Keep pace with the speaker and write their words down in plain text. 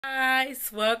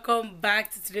Guys, welcome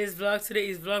back to today's vlog. Today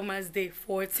is vlogmas day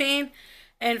 14,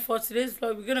 and for today's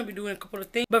vlog we're gonna be doing a couple of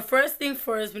things, but first thing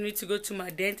first, we need to go to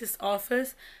my dentist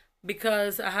office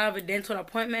because I have a dental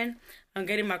appointment. I'm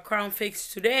getting my crown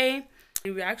fixed today.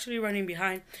 We're actually running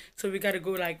behind, so we gotta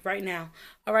go like right now.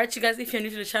 All right, you guys, if you're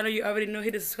new to the channel, you already know,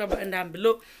 hit the subscribe button down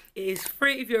below. It is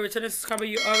free. If you're a returning subscriber,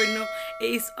 you already know it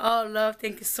is all love.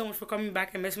 Thank you so much for coming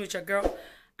back and messing with your girl.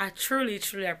 I truly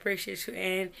appreciate you.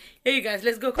 And yeah, you guys,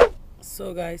 let's go.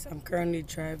 So guys, I'm currently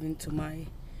driving to my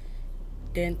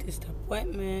dentist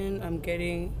appointment. I'm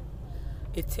getting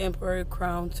a temporary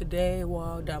crown today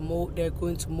while they're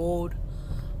going to mold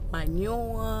my new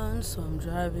one. So I'm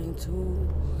driving to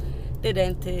the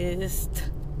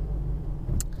dentist.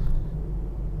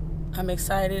 I'm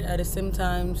excited, at the same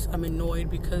time I'm annoyed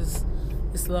because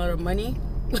it's a lot of money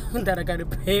that I gotta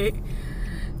pay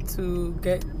to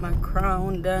get my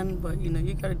crown done, but you know,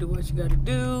 you gotta do what you gotta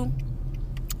do.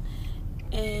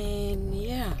 And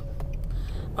yeah,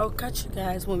 I'll catch you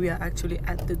guys when we are actually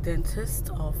at the dentist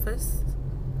office.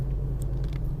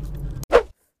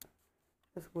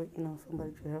 Just waiting on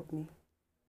somebody to help me.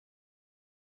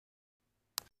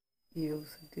 Yo,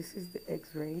 so this is the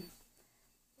x-ray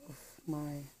of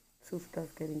my tooth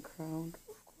that's getting crowned.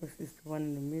 Of course, it's the one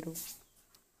in the middle.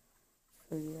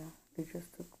 So yeah, they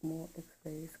just took more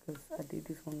x-rays because I did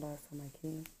this one last time I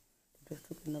came. They just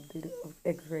took an updated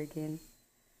x-ray again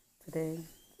today,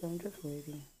 so I'm just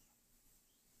waiting.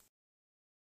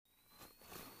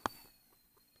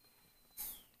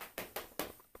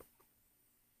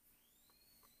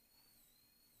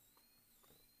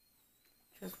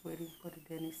 Just waiting for the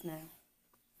dentist now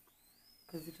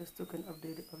because they just took an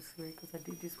updated x-ray because I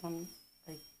did this one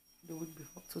like the week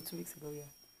before, so 2 weeks ago, yeah.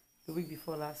 The week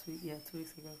before last week, yeah, 2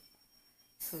 weeks ago.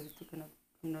 So they took an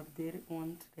updated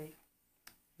one today.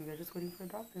 And we're just waiting for a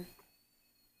doctor.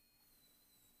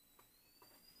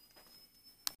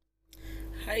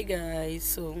 Hi guys,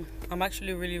 so I'm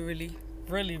actually really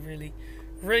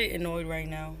annoyed right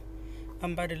now.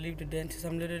 I'm about to leave the dentist.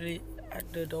 I'm literally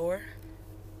at the door,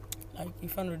 like in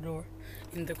front of the door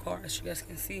in the car, as you guys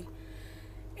can see.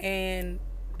 And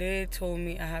they told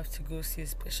me I have to go see a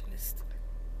specialist.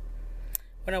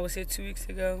 When I was here 2 weeks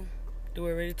ago, they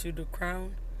were ready to do the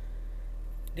crown.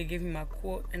 They gave me my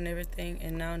quote and everything,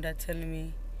 and now they're telling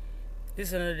me, this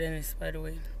is another dentist by the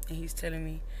way, and he's telling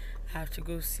me I have to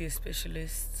go see a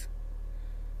specialist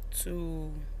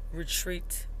to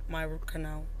retreat my root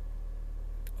canal,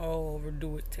 or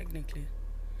overdo it technically.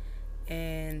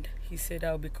 And he said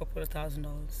that would be a couple of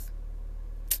 $1,000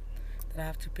 that I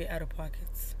have to pay out of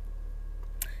pockets.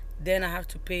 Then I have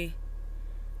to pay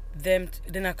them,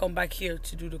 then I come back here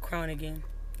to do the crown again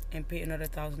and pay another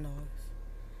 $1,000.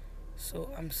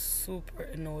 So I'm super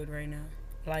annoyed right now.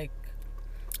 Like,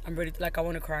 I'm ready, like I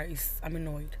want to cry. I'm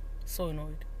annoyed, so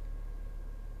annoyed.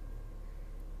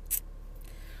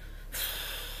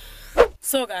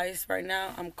 So guys, right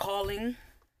now I'm calling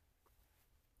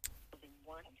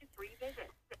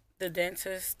the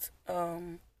dentist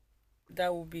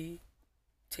that will be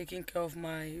taking care of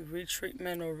my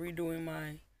retreatment or redoing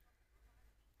my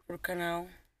root canal.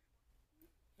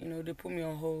 You know, they put me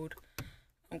on hold.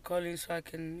 I'm calling so I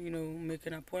can, you know, make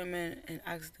an appointment and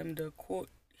ask them the quote.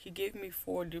 He gave me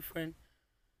 4 different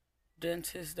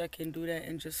dentists that can do that,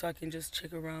 and just so I can just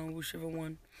check around, whichever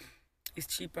one is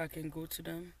cheaper, I can go to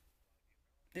them.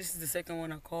 This is the second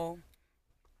one I call.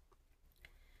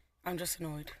 I'm just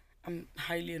annoyed. I'm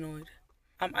highly annoyed.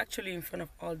 I'm actually in front of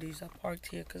all these. I parked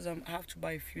here because I have to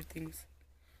buy a few things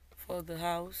for the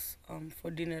house,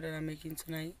 for dinner that I'm making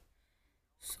tonight.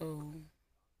 So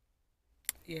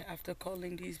yeah, after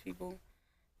calling these people,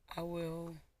 I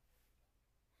will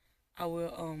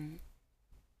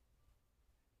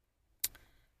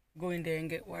go in there and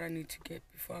get what I need to get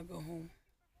before I go home.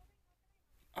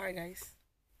 Alright guys.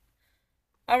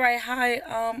 Alright, hi.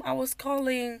 I was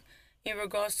calling in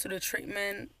regards to the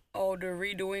treatment or the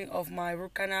redoing of my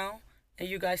root canal, and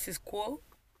you guys' quote.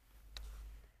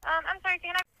 I'm sorry,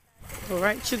 can I?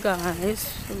 Alright, you guys,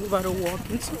 we're about to walk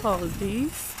into all of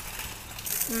these.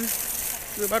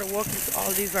 We're about to walk into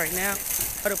all these right now.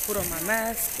 About to put on my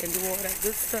mask and do all that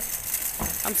good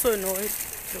stuff. I'm so annoyed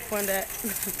to the point that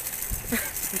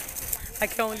I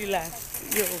can only laugh.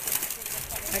 Yo,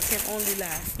 I can only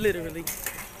laugh, literally.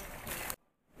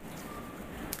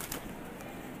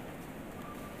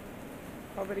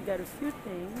 Already got a few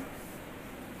things,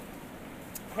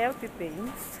 healthy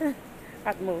things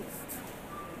at most,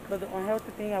 but the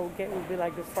unhealthy thing I would get would be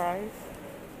like the fries.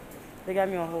 They got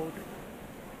me on hold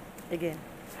again.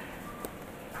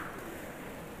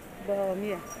 But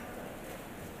yeah,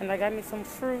 and I got me some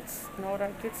fruits and all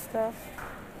that good stuff.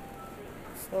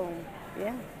 So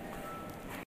yeah.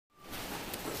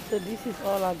 So this is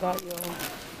all I got, y'all.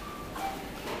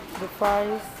 The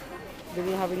fries, they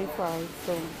didn't have any fries,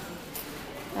 so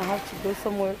I have to go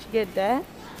somewhere to get that.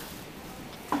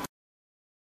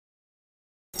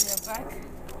 We are back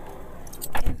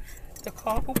in the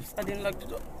car. Oops, I didn't lock the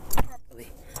door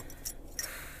properly.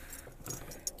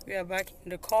 We are back in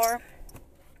the car.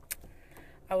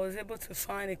 I was able to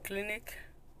find a clinic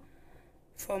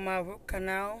for my root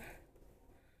canal.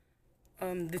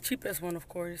 The cheapest one, of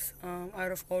course,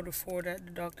 out of all the 4 that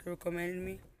the doctor recommended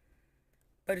me.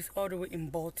 But it's all the way in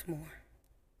Baltimore.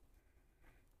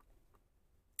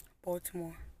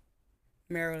 Baltimore,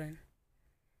 Maryland.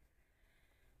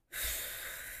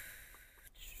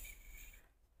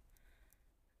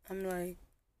 I'm like,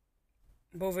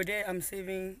 but over there, I'm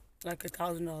saving like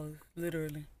 $1,000,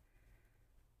 literally.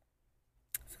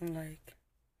 So I'm like,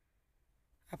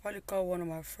 I probably call one of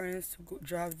my friends to go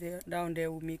drive down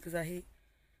there with me because I hate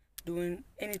doing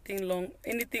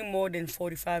anything more than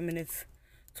 45 minutes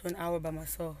to an hour by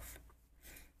myself.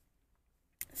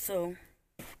 So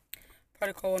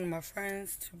probably call one of my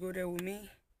friends to go there with me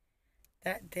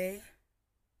that day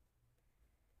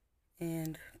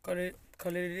and call it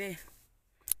a day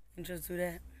and just do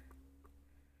that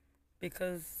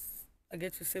because I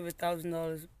get to save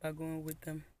 $1,000 by going with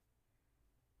them.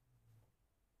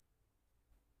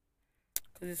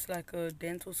 Cause it's like a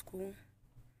dental school.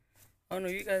 I don't know,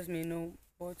 you guys may know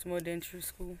Baltimore Dentistry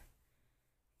School.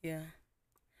 Yeah.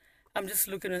 I'm just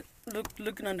looking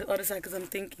on the other side because I'm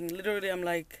thinking, literally, I'm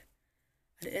like,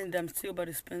 at the end, I'm still about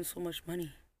to spend so much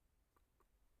money.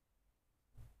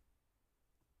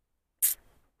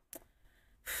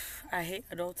 I hate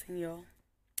adulting, y'all.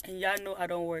 And y'all know I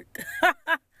don't work.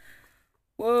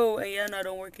 Whoa, and y'all know I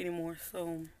don't work anymore.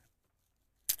 So,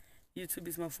 YouTube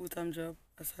is my full-time job,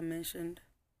 as I mentioned.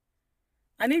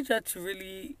 I need y'all to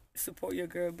really support your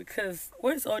girl because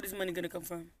where's all this money gonna come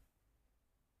from?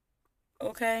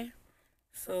 Okay?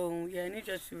 So, yeah, I need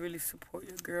y'all to really support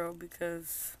your girl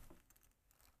because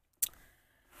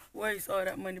where is all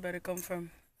that money better come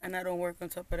from? And I don't work on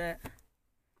top of that.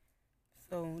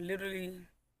 So, literally,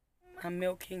 I'm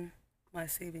milking my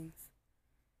savings.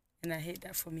 And I hate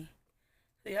that for me.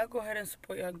 So, y'all go ahead and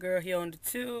support your girl here on the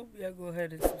tube. Y'all go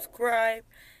ahead and subscribe.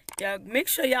 Y'all make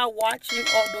sure y'all watching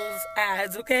all those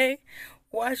ads, okay?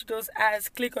 Watch those ads.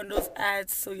 Click on those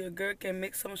ads so your girl can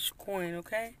make some coin,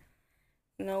 okay?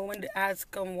 You know, when the ads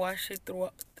come, watch it through.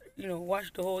 You know,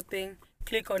 watch the whole thing.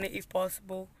 Click on it if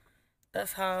possible.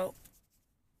 That's how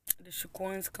the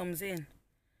coins comes in.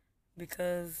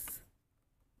 Because,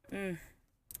 so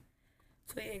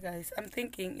yeah, guys, I'm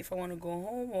thinking if I want to go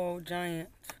home or Giant.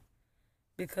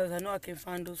 Because I know I can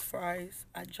find those fries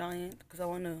at Giant. Because I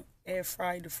want to air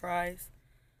fry the fries.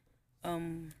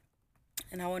 And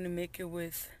I want to make it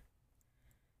with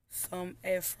some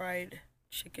air fried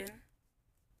chicken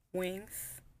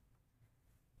wings.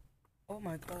 Oh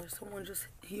my gosh,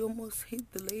 he almost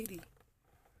hit the lady.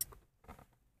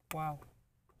 Wow.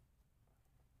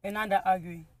 And not that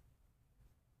arguing.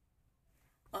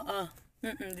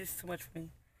 This is too much for me.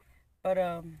 But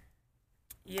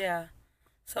yeah.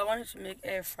 So I wanted to make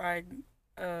air fried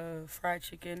fried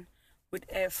chicken with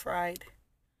air fried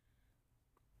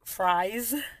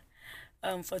fries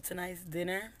for tonight's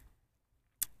dinner,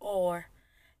 or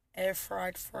air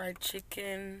fried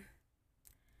chicken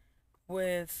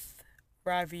with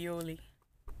ravioli.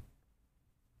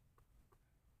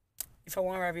 If I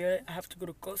want ravioli, I have to go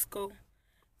to Costco.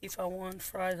 If I want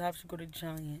fries, I have to go to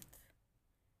Giant.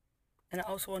 And I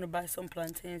also want to buy some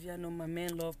plantains. Yeah, I know my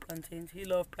man loves plantains. He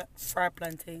loves fried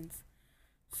plantains.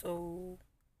 So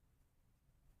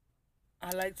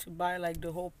I like to buy like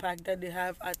the whole pack that they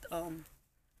have at I'm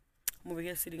over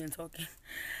here sitting and talking.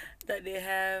 That they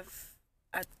have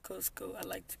at Costco. I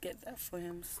like to get that for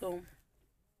him. So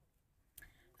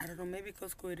I don't know, maybe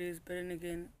Costco it is, but then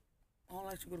again, I don't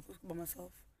like to go to Costco by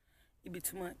myself. It'd be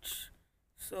too much.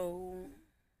 So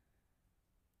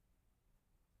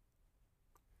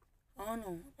I don't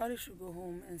know. I probably should go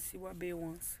home and see what Bay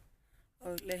wants.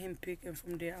 I'll let him pick, and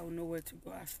from there I'll know where to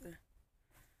go after.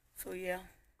 So yeah,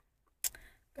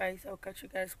 guys, I'll catch you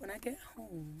guys when I get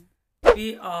home.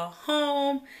 We are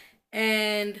home,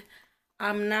 and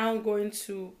I'm now going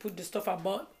to put the stuff I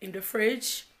bought in the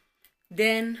fridge.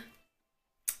 Then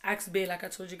ask Bay, like I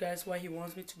told you guys, what he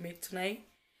wants me to make tonight.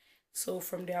 So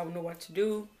from there I'll know what to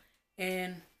do.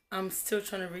 And I'm still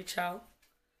trying to reach out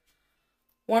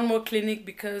one more clinic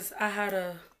because I had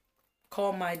to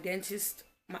call my dentist,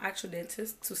 my actual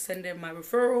dentist, to send them my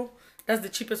referral. That's the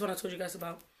cheapest one I told you guys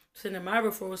about. Send them my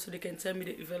referral so they can tell me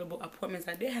the available appointments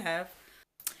that they have.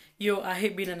 Yo, I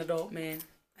hate being an adult, man.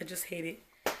 I just hate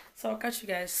it. So I'll catch you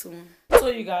guys soon. So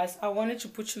you guys, I wanted to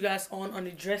put you guys on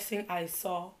the dressing I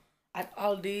saw at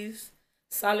Aldi's.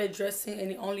 Salad dressing,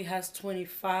 and it only has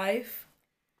 25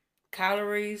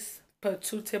 calories per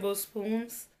 2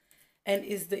 tablespoons, and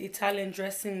is the Italian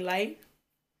dressing light.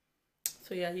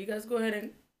 So yeah, you guys go ahead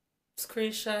and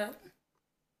screenshot.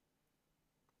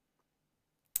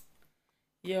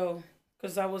 Yo,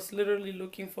 because I was literally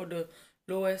looking for the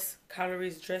lowest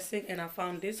calories dressing, and I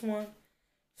found this one.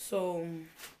 So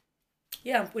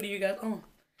yeah, I'm putting you guys on.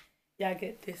 Yeah,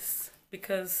 get this,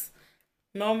 because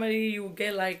normally you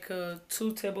get like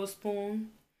 2 tablespoons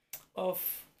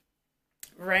of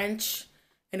ranch,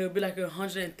 and it'll be like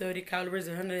 130 calories,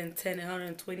 110,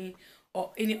 120, or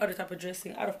any other type of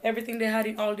dressing. Out of everything they had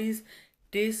in all these,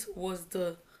 this was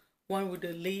the one with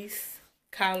the least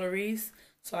calories.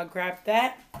 So I grabbed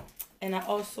that, and I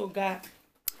also got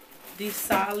this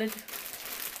salad.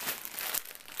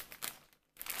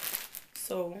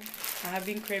 So I have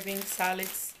been craving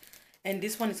salads, and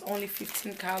this one is only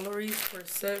 15 calories per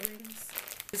servings.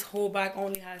 This whole bag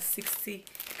only has 60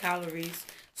 calories.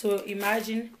 So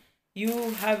imagine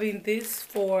you having this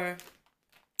for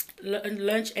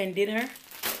lunch and dinner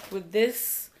with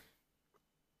this,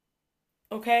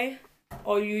 okay?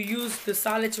 Or you use the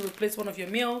salad to replace one of your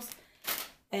meals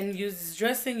and use this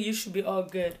dressing, you should be all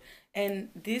good. And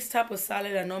this type of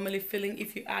salad are normally filling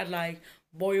if you add like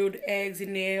boiled eggs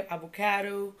in there,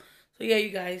 avocado. So yeah, you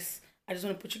guys, I just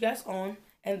want to put you guys on.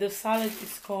 And the salad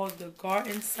is called the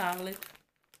garden salad.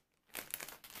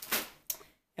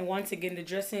 And once again, the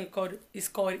dressing is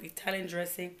called Italian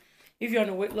dressing. If you're on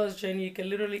a weight loss journey, you can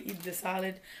literally eat the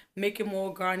salad, make it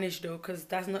more garnish though, because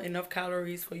that's not enough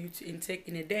calories for you to intake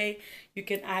in a day. You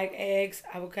can add eggs,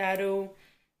 avocado,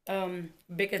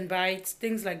 bacon bites,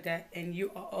 things like that, and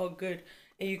you are all good.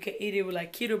 And you can eat it with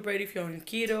like keto bread if you're on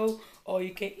keto, or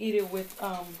you can eat it with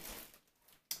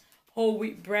whole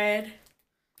wheat bread.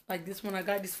 Like this one, I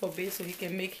got this for Babe so he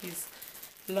can make his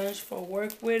lunch for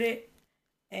work with it.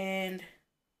 And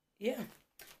yeah,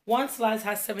 one slice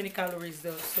has 70 calories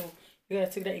though, so you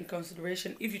gotta take that in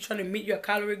consideration. If you're trying to meet your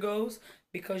calorie goals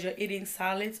because you're eating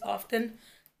salads often,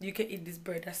 you can eat this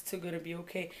bread. That's still gonna be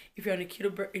okay. If you're on a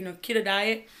keto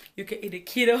diet, you can eat the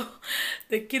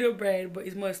keto bread, but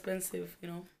it's more expensive.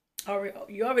 You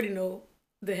already know.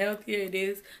 The healthier it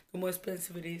is, the more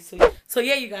expensive it is. So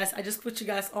yeah, you guys, I just put you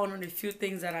guys on a few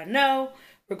things that I know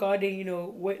regarding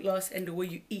weight loss and the way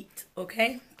you eat.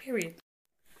 Okay, period.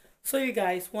 So you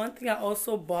guys, one thing I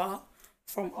also bought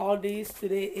from Aldi's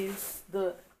today is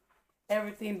the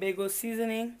everything bagel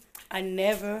seasoning. I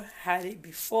never had it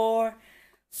before,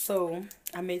 so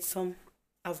I made some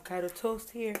avocado toast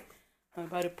here. I'm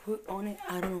about to put on it.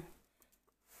 I don't know.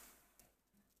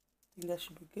 I think that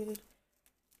should be good.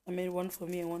 I made one for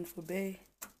me and one for Bae,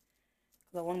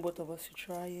 because I want both of us to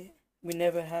try it. We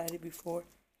never had it before,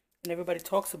 and everybody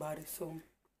talks about it, so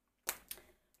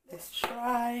let's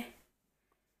try.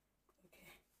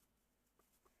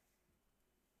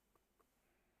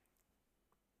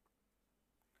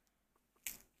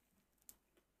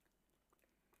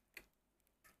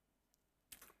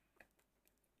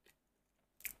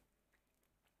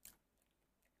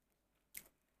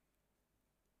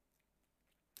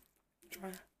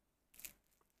 Try.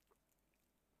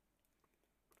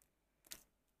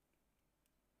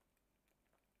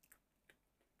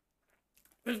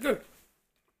 It's good.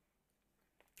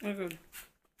 It's good.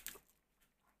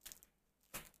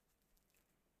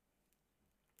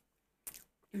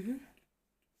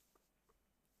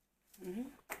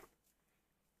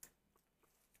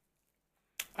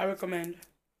 I recommend.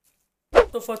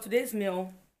 So for today's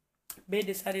meal, Bae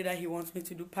decided that he wants me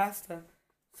to do pasta.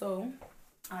 So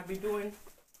I'll be doing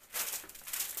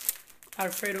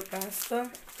Alfredo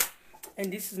pasta.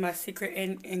 And this is my secret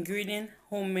ingredient,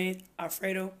 homemade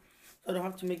Alfredo. So I don't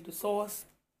have to make the sauce.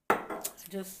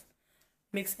 Just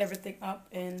mix everything up,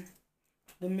 and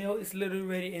the meal is literally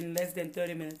ready in less than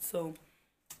 30 minutes. So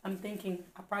I'm thinking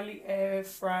I'll probably air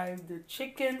fry the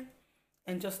chicken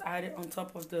and just add it on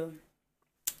top of the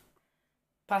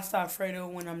pasta Alfredo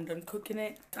when I'm done cooking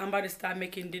it. I'm about to start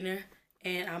making dinner,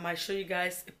 and I might show you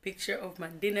guys a picture of my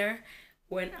dinner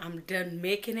when I'm done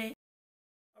making it.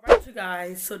 Alright you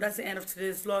guys, so that's the end of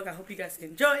today's vlog. I hope you guys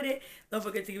enjoyed it. Don't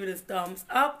forget to give it a thumbs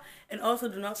up, and also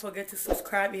do not forget to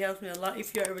subscribe. It helps me a lot.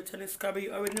 If you're a returning subscriber,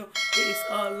 you already know it is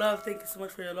all love. Thank you so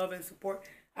much for your love and support.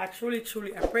 I truly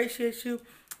appreciate you,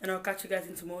 and I'll catch you guys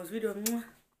in tomorrow's video.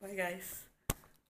 Bye guys.